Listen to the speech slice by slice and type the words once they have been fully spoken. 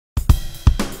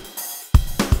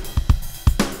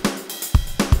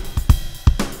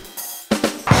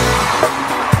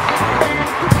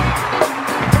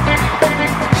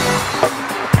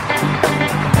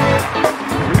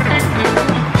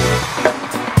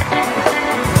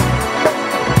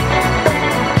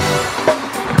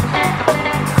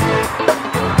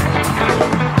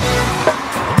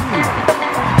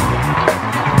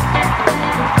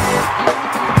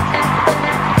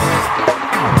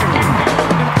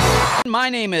My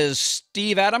name is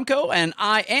Steve Adamko, and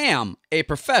I am a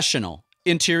professional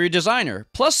interior designer,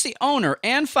 plus the owner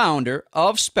and founder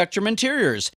of Spectrum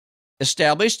Interiors,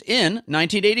 established in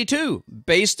 1982,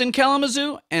 based in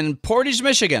Kalamazoo and Portage,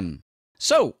 Michigan.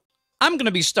 So, I'm going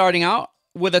to be starting out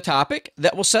with a topic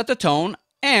that will set the tone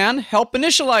and help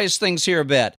initialize things here a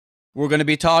bit. We're going to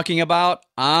be talking about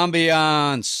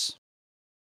ambiance.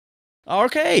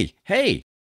 Okay, hey,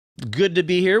 good to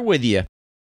be here with you.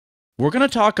 We're going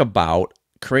to talk about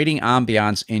creating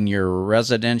ambiance in your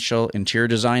residential interior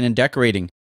design and decorating,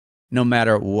 no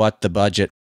matter what the budget.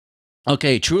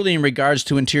 Okay, truly in regards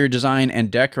to interior design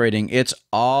and decorating, it's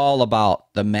all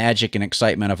about the magic and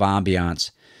excitement of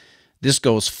ambiance. This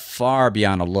goes far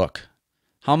beyond a look.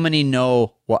 How many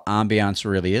know what ambiance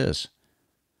really is?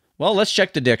 Well, let's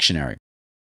check the dictionary.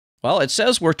 Well, it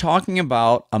says we're talking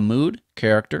about a mood,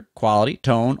 character, quality,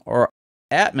 tone, or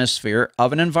atmosphere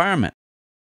of an environment.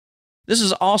 This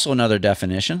is also another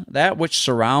definition, that which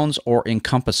surrounds or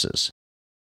encompasses.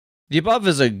 The above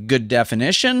is a good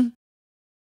definition,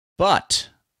 but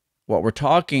what we're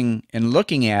talking and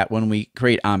looking at when we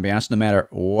create ambiance, no matter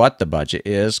what the budget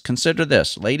is, consider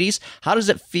this. Ladies, how does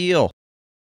it feel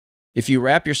if you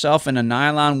wrap yourself in a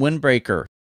nylon windbreaker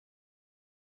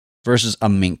versus a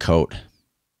mink coat?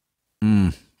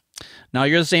 Now,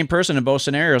 you're the same person in both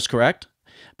scenarios, correct?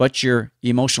 But your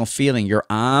emotional feeling, your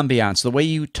ambiance, the way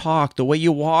you talk, the way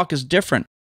you walk is different.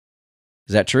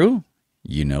 Is that true?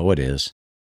 You know it is.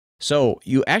 So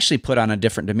you actually put on a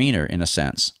different demeanor in a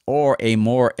sense, or a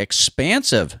more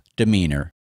expansive demeanor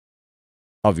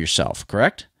of yourself,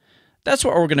 correct? That's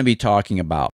what we're going to be talking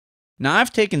about. Now,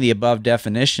 I've taken the above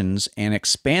definitions and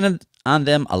expanded on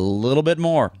them a little bit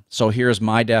more. So here's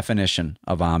my definition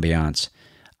of ambiance.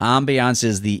 Ambiance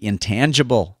is the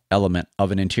intangible element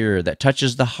of an interior that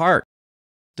touches the heart,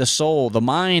 the soul, the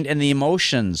mind, and the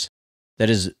emotions, that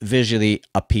is visually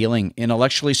appealing,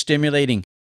 intellectually stimulating,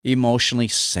 emotionally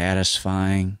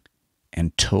satisfying,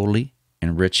 and totally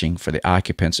enriching for the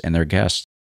occupants and their guests.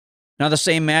 Now, the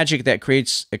same magic that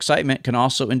creates excitement can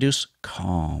also induce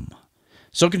calm.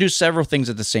 So it can do several things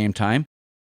at the same time.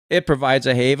 It provides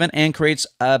a haven and creates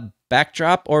a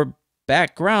backdrop or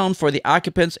background for the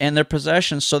occupants and their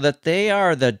possessions so that they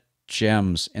are the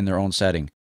gems in their own setting.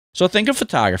 So think of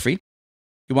photography.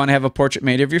 You want to have a portrait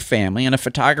made of your family, and a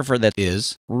photographer that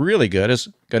is really good is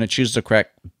going to choose the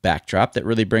correct backdrop that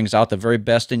really brings out the very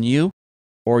best in you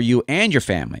or you and your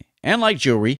family. And like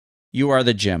jewelry, you are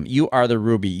the gem, you are the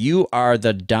ruby, you are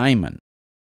the diamond.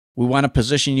 We want to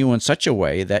position you in such a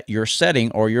way that your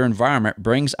setting or your environment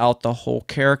brings out the whole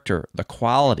character, the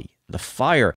quality, the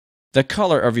fire, the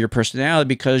color of your personality,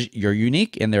 because you're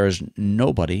unique and there is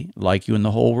nobody like you in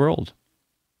the whole world.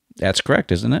 That's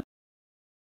correct, isn't it?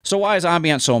 So why is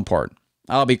ambiance so important?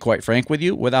 I'll be quite frank with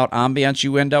you. Without ambiance,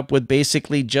 you end up with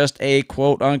basically just a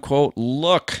quote-unquote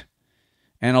look.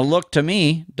 And a look, to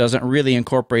me, doesn't really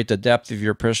incorporate the depth of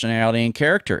your personality and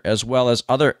character, as well as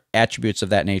other attributes of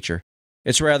that nature.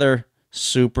 It's rather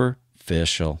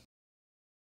superficial.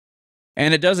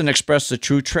 And it doesn't express the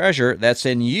true treasure that's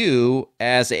in you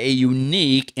as a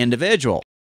unique individual.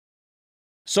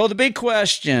 So the big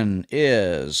question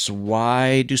is,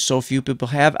 why do so few people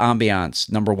have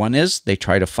ambiance? Number one is they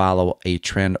try to follow a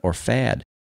trend or fad.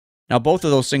 Now, both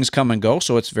of those things come and go,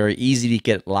 so it's very easy to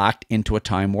get locked into a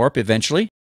time warp eventually,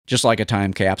 just like a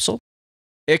time capsule.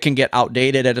 It can get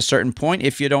outdated at a certain point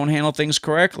if you don't handle things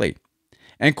correctly.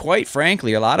 And quite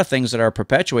frankly, a lot of things that are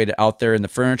perpetuated out there in the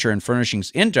furniture and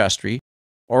furnishings industry,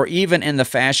 or even in the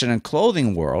fashion and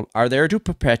clothing world, are there to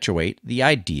perpetuate the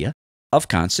idea of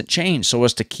constant change so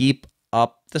as to keep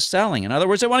up the selling. In other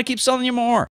words, they want to keep selling you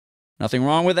more. Nothing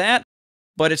wrong with that,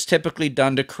 but it's typically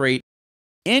done to create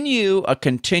in you a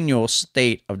continual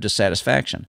state of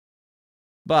dissatisfaction.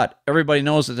 But everybody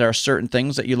knows that there are certain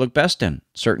things that you look best in,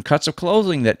 certain cuts of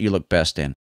clothing that you look best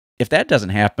in. If that doesn't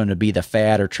happen to be the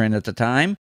fad or trend at the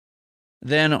time,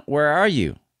 then where are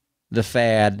you? The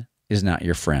fad is not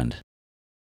your friend.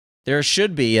 There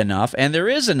should be enough, and there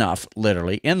is enough,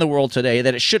 literally, in the world today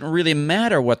that it shouldn't really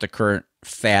matter what the current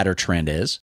fad or trend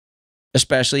is,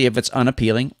 especially if it's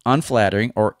unappealing,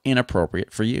 unflattering, or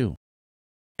inappropriate for you.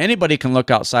 Anybody can look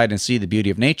outside and see the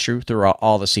beauty of nature throughout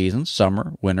all the seasons,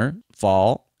 summer, winter,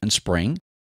 fall, and spring.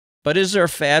 But is there a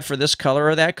fad for this color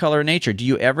or that color in nature? Do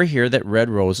you ever hear that red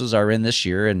roses are in this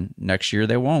year and next year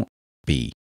they won't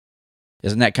be?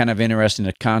 Isn't that kind of interesting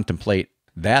to contemplate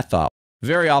that thought?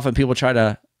 Very often people try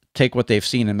to take what they've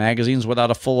seen in magazines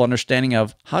without a full understanding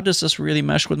of, how does this really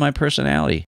mesh with my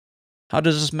personality? How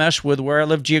does this mesh with where I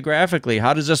live geographically?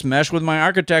 How does this mesh with my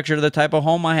architecture, the type of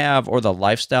home I have, or the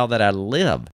lifestyle that I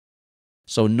live?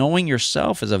 So knowing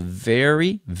yourself is a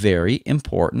very, very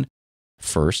important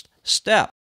first step.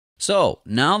 So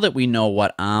now that we know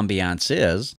what ambiance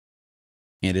is,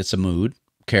 and it's a mood,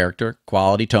 character,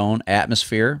 quality, tone,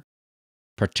 atmosphere,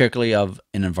 particularly of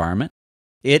an environment,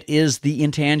 it is the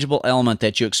intangible element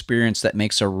that you experience that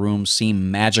makes a room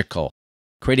seem magical.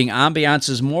 Creating ambiance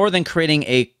is more than creating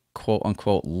a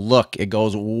quote-unquote look. It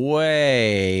goes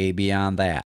way beyond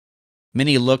that.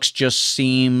 Many looks just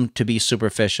seem to be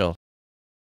superficial.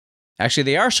 Actually,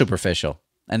 they are superficial,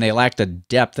 and they lack the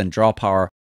depth and draw power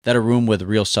that a room with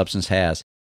real substance has.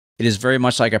 It is very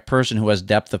much like a person who has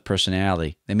depth of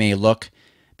personality. They may look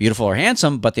beautiful or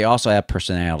handsome, but they also have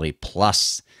personality.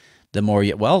 Plus, the more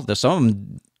you, well, some of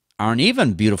them aren't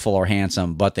even beautiful or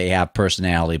handsome, but they have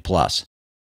personality plus.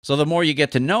 So the more you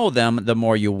get to know them, the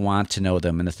more you want to know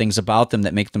them, and the things about them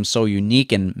that make them so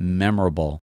unique and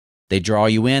memorable. They draw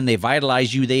you in, they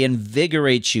vitalize you, they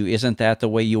invigorate you. Isn't that the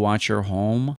way you want your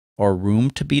home or room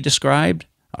to be described?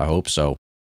 I hope so.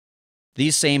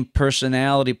 These same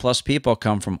personality plus people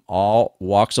come from all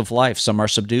walks of life. Some are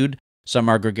subdued, some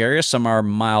are gregarious, some are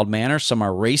mild-mannered, some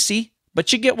are racy,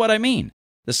 but you get what I mean.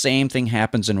 The same thing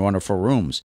happens in wonderful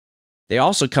rooms. They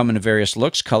also come in various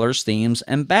looks, colors, themes,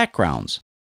 and backgrounds.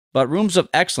 But rooms of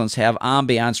excellence have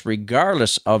ambiance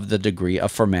regardless of the degree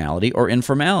of formality or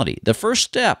informality. The first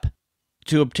step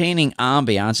to obtaining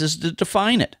ambiance is to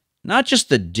define it. Not just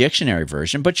the dictionary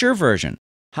version, but your version.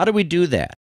 How do we do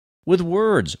that? With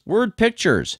words, word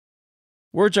pictures.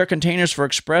 Words are containers for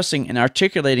expressing and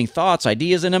articulating thoughts,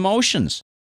 ideas, and emotions.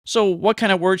 So what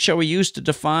kind of words shall we use to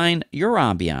define your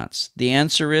ambiance? The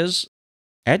answer is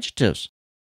adjectives.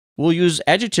 We'll use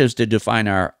adjectives to define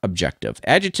our objective.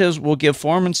 Adjectives will give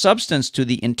form and substance to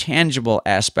the intangible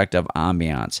aspect of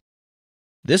ambiance.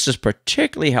 This is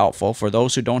particularly helpful for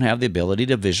those who don't have the ability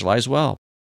to visualize well.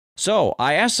 So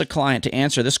I asked the client to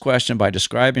answer this question by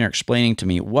describing or explaining to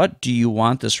me, what do you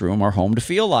want this room or home to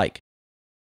feel like?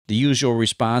 The usual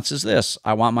response is this: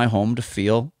 I want my home to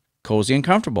feel cozy and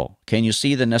comfortable. Can you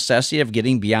see the necessity of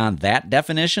getting beyond that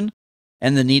definition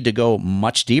and the need to go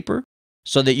much deeper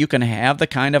so that you can have the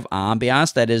kind of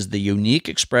ambiance that is the unique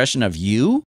expression of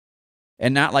you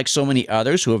and not like so many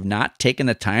others who have not taken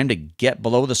the time to get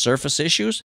below the surface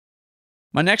issues?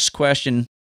 My next question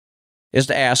is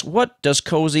to ask, what does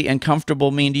cozy and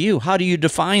comfortable mean to you? How do you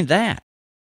define that?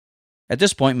 At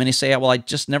this point, many say, well, I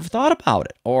just never thought about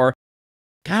it. Or,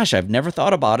 gosh, I've never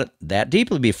thought about it that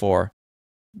deeply before.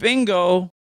 Bingo!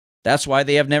 That's why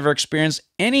they have never experienced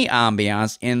any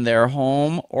ambiance in their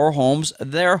home or homes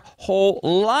their whole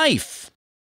life.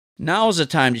 Now is the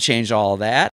time to change all of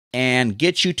that and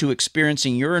get you to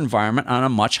experiencing your environment on a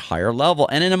much higher level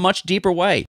and in a much deeper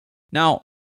way. Now,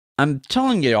 I'm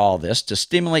telling you all this to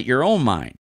stimulate your own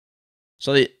mind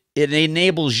so that it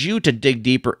enables you to dig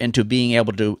deeper into being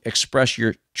able to express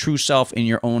your true self in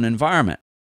your own environment.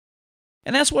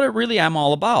 And that's what I'm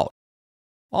all about.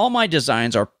 All my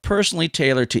designs are personally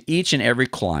tailored to each and every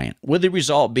client, with the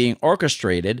result being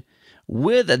orchestrated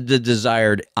with the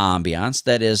desired ambiance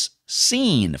that is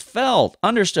seen, felt,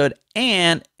 understood,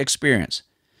 and experienced.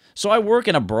 So I work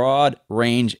in a broad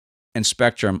range and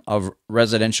spectrum of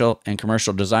residential and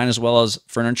commercial design, as well as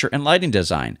furniture and lighting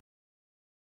design.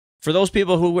 For those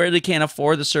people who really can't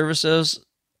afford the services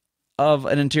of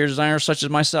an interior designer such as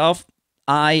myself,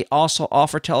 I also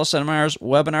offer teleseminars,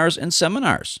 webinars, and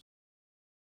seminars.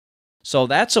 So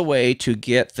that's a way to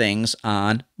get things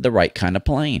on the right kind of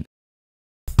plane.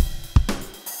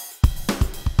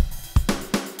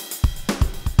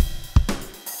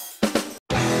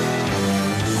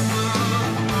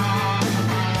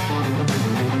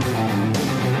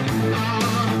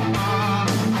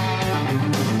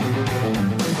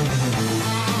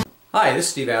 Hi, this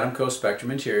is Steve Adamko,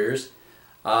 Spectrum Interiors.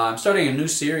 I'm starting a new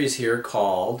series here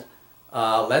called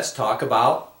Let's Talk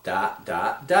About ...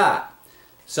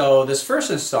 So this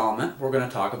first installment, we're going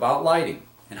to talk about lighting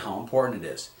and how important it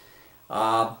is.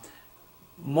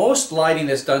 Most lighting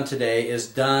that's done today is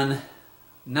done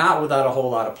not without a whole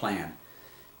lot of plan.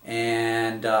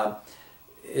 And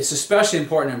it's especially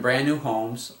important in brand new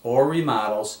homes or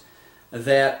remodels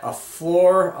that a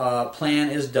floor plan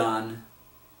is done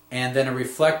and then a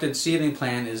reflected ceiling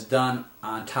plan is done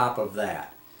on top of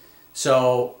that.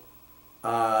 So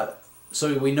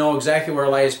we know exactly where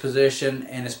our light is positioned,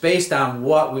 and it's based on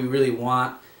what we really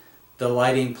want the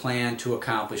lighting plan to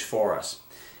accomplish for us.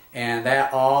 And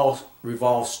that all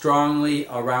revolves strongly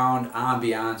around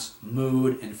ambiance,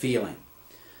 mood, and feeling.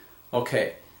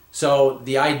 Okay, so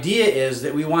the idea is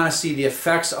that we want to see the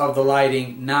effects of the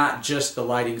lighting, not just the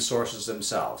lighting sources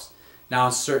themselves. Now,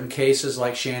 in certain cases,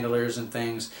 like chandeliers and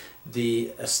things,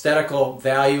 The aesthetical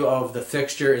value of the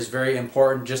fixture is very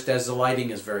important, just as the lighting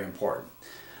is very important.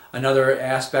 Another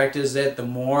aspect is that the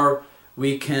more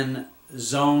we can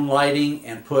zone lighting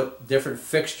and put different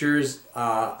fixtures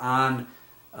on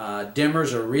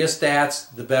dimmers or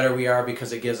rheostats, the better we are,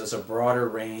 because it gives us a broader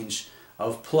range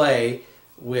of play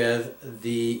with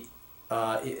the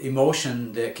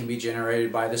emotion that can be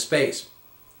generated by the space.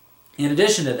 In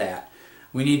addition to that,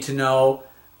 we need to know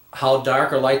how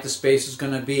dark or light the space is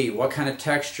going to be, what kind of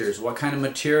textures, what kind of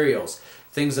materials,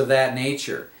 things of that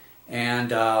nature,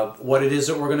 and what it is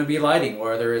that we're going to be lighting,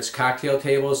 whether it's cocktail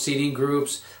tables, seating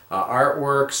groups,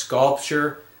 artwork,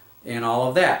 sculpture, and all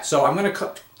of that. So I'm going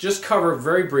to just cover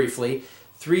very briefly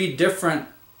 3 different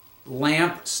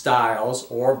lamp styles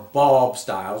or bulb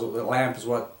styles. The lamp is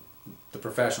what the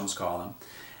professionals call them.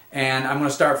 And I'm going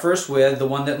to start first with the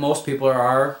one that most people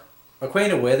are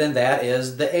acquainted with, and that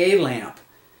is the A lamp,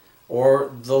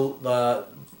 or the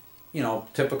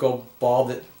typical bulb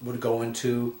that would go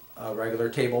into a regular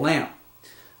table lamp.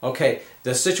 Okay,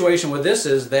 the situation with this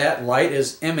is that light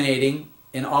is emanating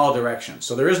in all directions,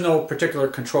 so there is no particular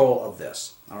control of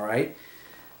this. All right,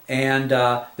 and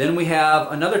then we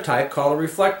have another type called a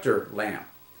reflector lamp,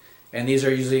 and these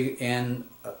are usually in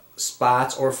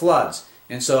spots or floods,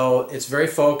 and so it's very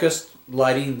focused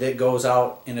lighting that goes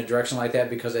out in a direction like that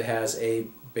because it has a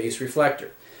base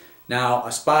reflector. Now,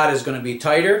 a spot is going to be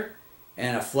tighter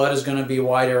and a flood is going to be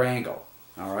wider angle.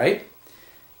 All right?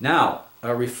 Now,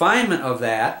 a refinement of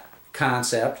that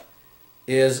concept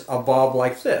is a bulb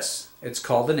like this. It's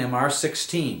called an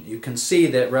MR16. You can see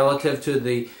that relative to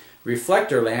the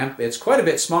reflector lamp, it's quite a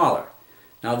bit smaller.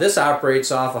 Now, this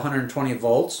operates off 120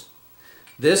 volts.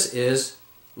 This is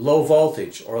low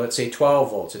voltage, or let's say 12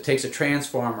 volts. It takes a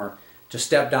transformer to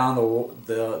step down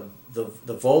the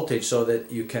voltage so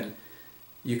that you can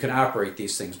operate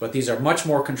these things. But these are much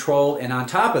more controlled, and on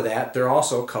top of that, they're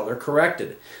also color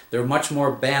corrected. They're much more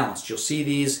balanced. You'll see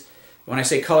these, when I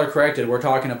say color corrected, we're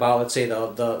talking about, let's say,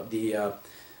 the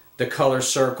color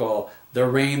circle, the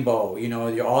rainbow,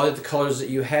 all of the colors that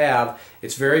you have.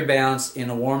 It's very balanced in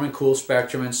a warm and cool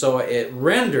spectrum, and so it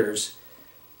renders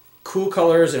cool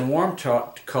colors and warm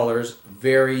colors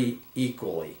very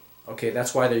equally. Okay,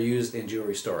 that's why they're used in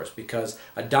jewelry stores, because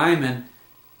a diamond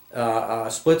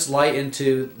splits light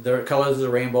into the colors of the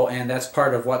rainbow, and that's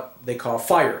part of what they call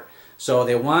fire. So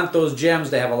they want those gems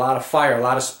to have a lot of fire, a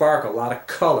lot of sparkle, a lot of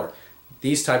color.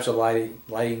 These types of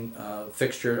lighting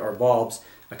fixture or bulbs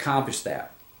accomplish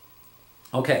that.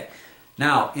 Okay,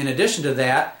 now in addition to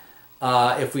that,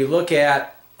 if we look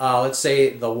at, let's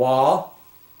say, the wall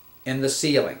and the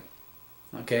ceiling,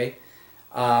 okay,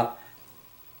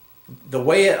 the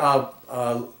way a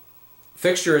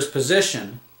fixture is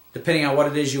positioned, depending on what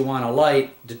it is you want to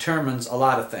light, determines a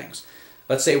lot of things.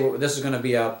 Let's say this is going to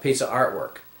be a piece of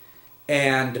artwork,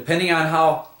 and depending on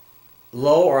how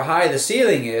low or high the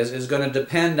ceiling is going to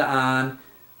depend on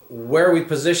where we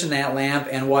position that lamp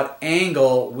and what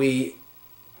angle we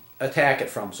attack it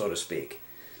from, so to speak.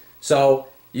 So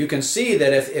you can see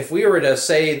that if we were to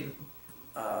say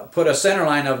put a center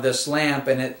line of this lamp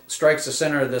and it strikes the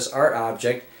center of this art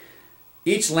object,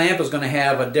 each lamp is going to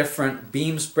have a different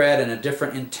beam spread and a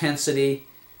different intensity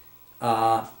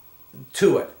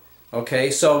to it.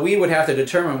 Okay, so we would have to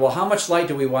determine, well, how much light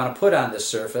do we want to put on this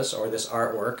surface or this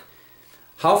artwork?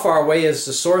 How far away is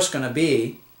the source going to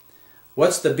be?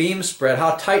 What's the beam spread?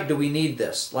 How tight do we need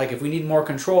this? Like if we need more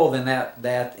control, then that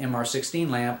MR16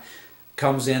 lamp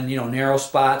comes in, narrow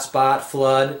spot,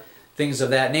 flood, things of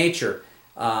that nature.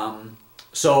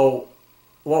 So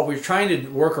what we're trying to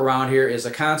work around here is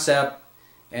a concept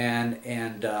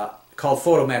called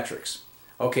photometrics.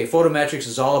 Okay, photometrics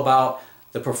is all about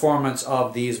the performance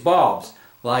of these bulbs,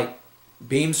 like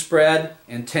beam spread,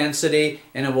 intensity,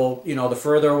 and it will, the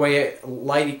further away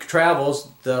light travels,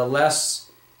 the less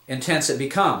intense it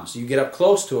becomes. You get up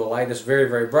close to a light that's very,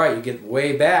 very bright. You get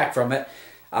way back from it,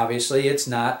 obviously it's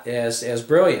not as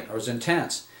brilliant or as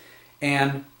intense.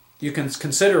 And you can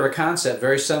consider a concept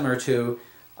very similar to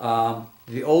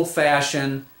the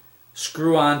old-fashioned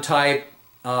screw-on type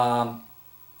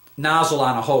nozzle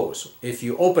on a hose. If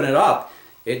you open it up,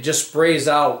 it just sprays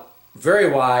out very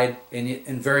wide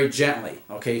and very gently.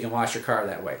 Okay, you can wash your car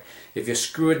that way. If you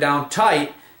screw it down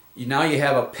tight, now you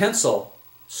have a pencil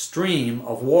stream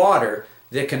of water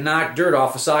that can knock dirt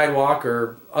off a sidewalk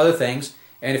or other things,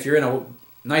 and if you're in a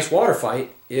nice water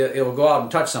fight, it will go out and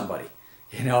touch somebody,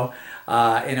 and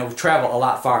it will travel a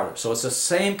lot farther. So it's the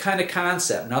same kind of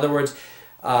concept. In other words,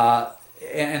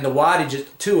 and the wattage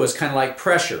too is kind of like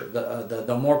pressure.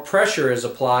 The more pressure is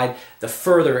applied, the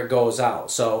further it goes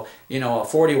out. So a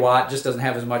 40 watt just doesn't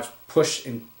have as much push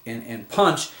in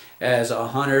punch as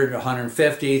 100,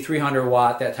 150, 300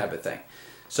 watt, that type of thing.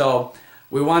 So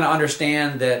we want to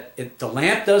understand that the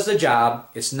lamp does the job.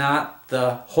 It's not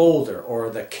the holder or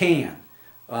the can.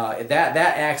 That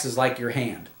acts as like your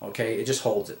hand, okay? It just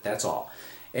holds it, that's all,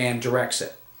 and directs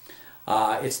it.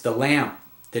 It's the lamp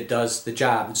that does the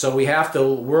job. And so we have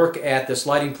to work at this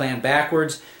lighting plan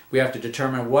backwards. We have to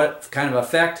determine what kind of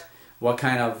effect, what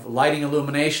kind of lighting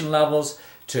illumination levels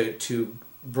to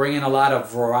bring in a lot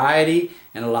of variety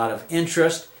and a lot of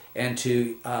interest, and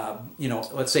to,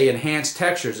 let's say enhance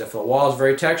textures. If the wall is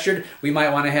very textured, we might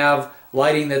want to have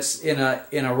lighting that's in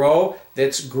a row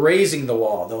that's grazing the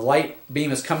wall. The light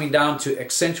beam is coming down to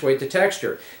accentuate the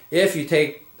texture. If you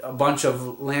take a bunch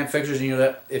of lamp fixtures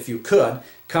and if you could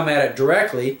come at it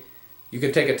directly, you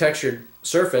could take a textured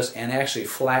surface and actually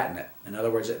flatten it. In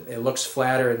other words, it looks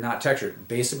flatter and not textured,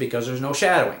 basically because there's no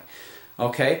shadowing.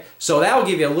 Okay, so that will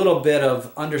give you a little bit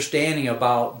of understanding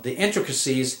about the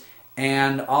intricacies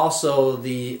and also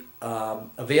the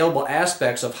available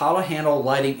aspects of how to handle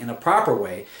lighting in a proper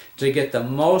way to get the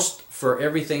most for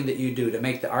everything that you do, to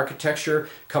make the architecture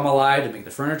come alive, to make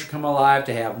the furniture come alive,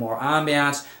 to have more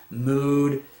ambiance,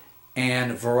 mood,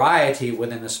 and variety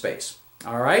within the space.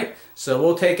 All right, so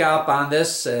we'll take up on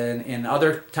this and in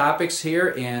other topics here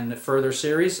in further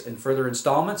series and further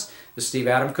installments. This is Steve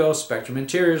Adamko, Spectrum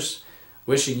Interiors,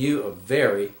 wishing you a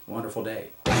very wonderful day.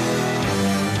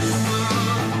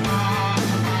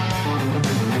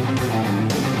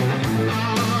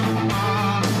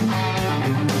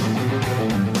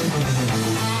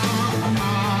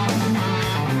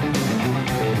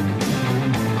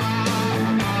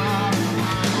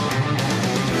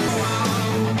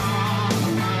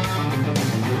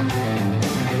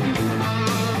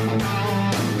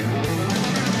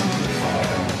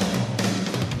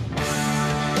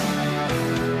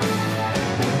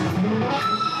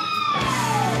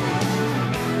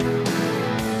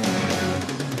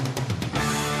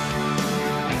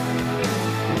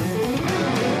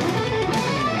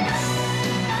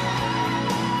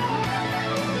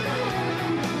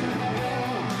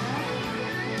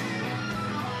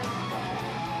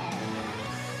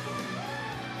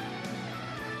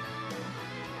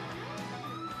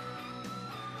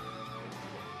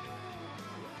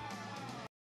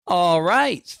 All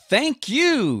right. Thank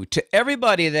you to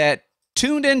everybody that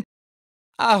tuned in.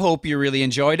 I hope you really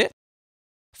enjoyed it.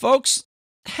 Folks,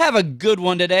 have a good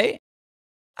one today.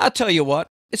 I'll tell you what,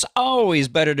 it's always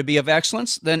better to be of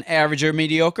excellence than average or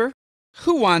mediocre.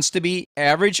 Who wants to be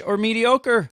average or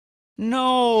mediocre?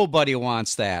 Nobody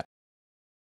wants that.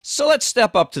 So let's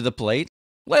step up to the plate.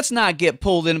 Let's not get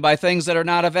pulled in by things that are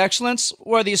not of excellence,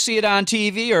 whether you see it on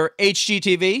TV or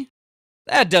HGTV.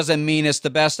 That doesn't mean it's the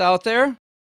best out there.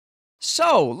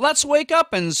 So, let's wake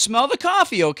up and smell the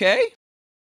coffee, okay?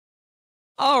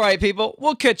 All right, people,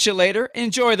 we'll catch you later.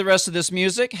 Enjoy the rest of this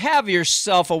music. Have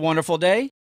yourself a wonderful day.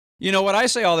 You know what I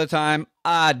say all the time?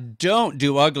 Don't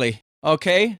do ugly,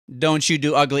 okay? Don't you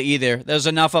do ugly either. There's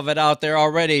enough of it out there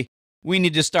already. We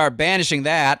need to start banishing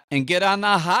that and get on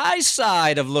the high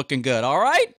side of looking good, all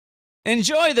right?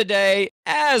 Enjoy the day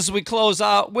as we close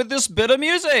out with this bit of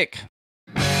music.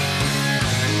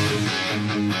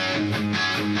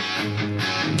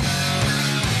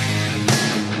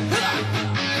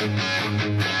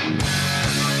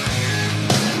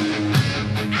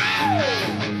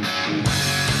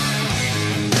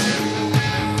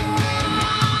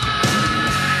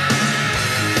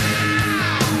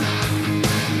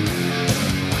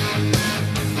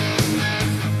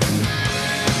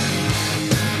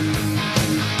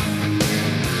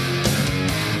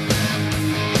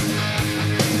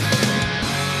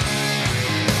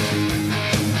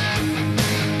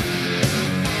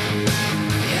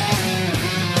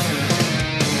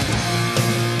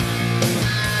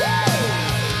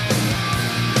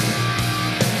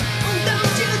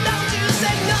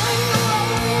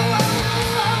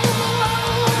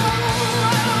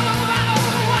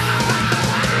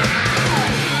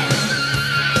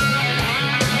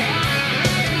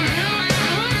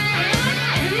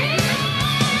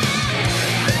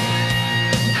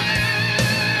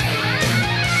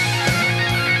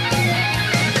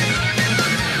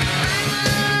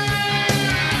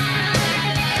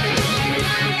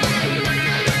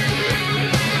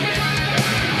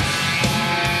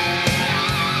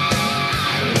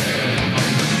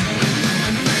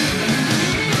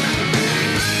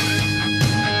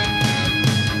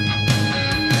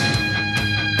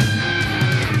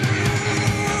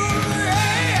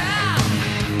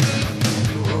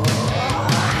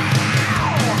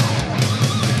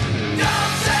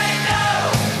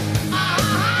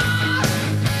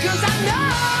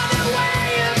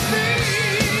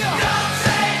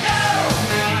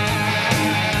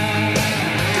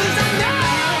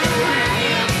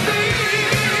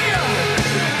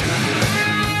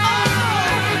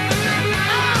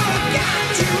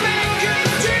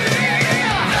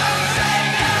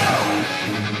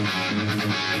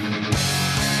 you.